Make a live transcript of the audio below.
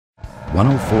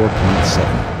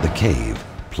104.7 The Cave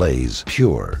plays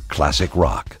pure classic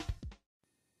rock.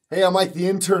 Hey, I'm Mike the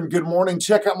Intern. Good morning.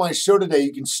 Check out my show today.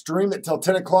 You can stream it till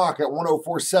 10 o'clock at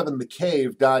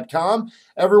 1047thecave.com.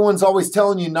 Everyone's always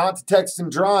telling you not to text and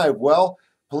drive. Well,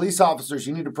 police officers,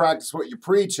 you need to practice what you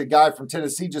preach. A guy from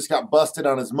Tennessee just got busted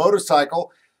on his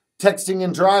motorcycle, texting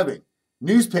and driving.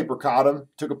 Newspaper caught him,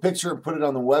 took a picture and put it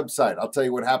on the website. I'll tell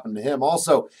you what happened to him.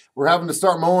 Also, we're having to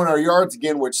start mowing our yards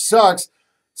again, which sucks.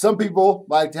 Some people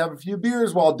like to have a few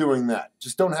beers while doing that.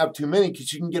 Just don't have too many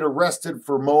because you can get arrested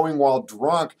for mowing while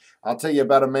drunk. I'll tell you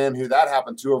about a man who that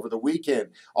happened to over the weekend.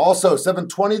 Also,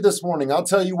 7:20 this morning, I'll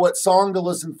tell you what song to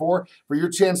listen for your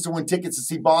chance to win tickets to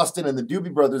see Boston and the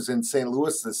Doobie Brothers in St.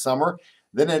 Louis this summer.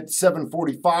 Then at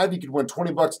 7:45, you could win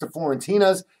 $20 to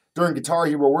Florentina's during Guitar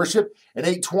Hero Worship. At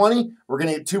 8:20, we're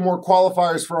going to get 2 more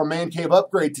qualifiers for our Man Cave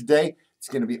upgrade today. It's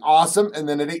going to be awesome. And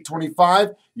then at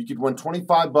 8:25, you could win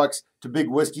 $25 to Big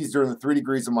Whiskeys during the 3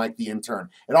 Degrees of Mike the Intern.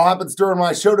 It all happens during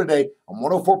my show today on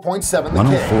 104.7 The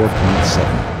Cave.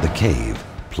 104.7 The Cave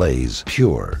plays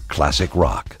pure classic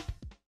rock.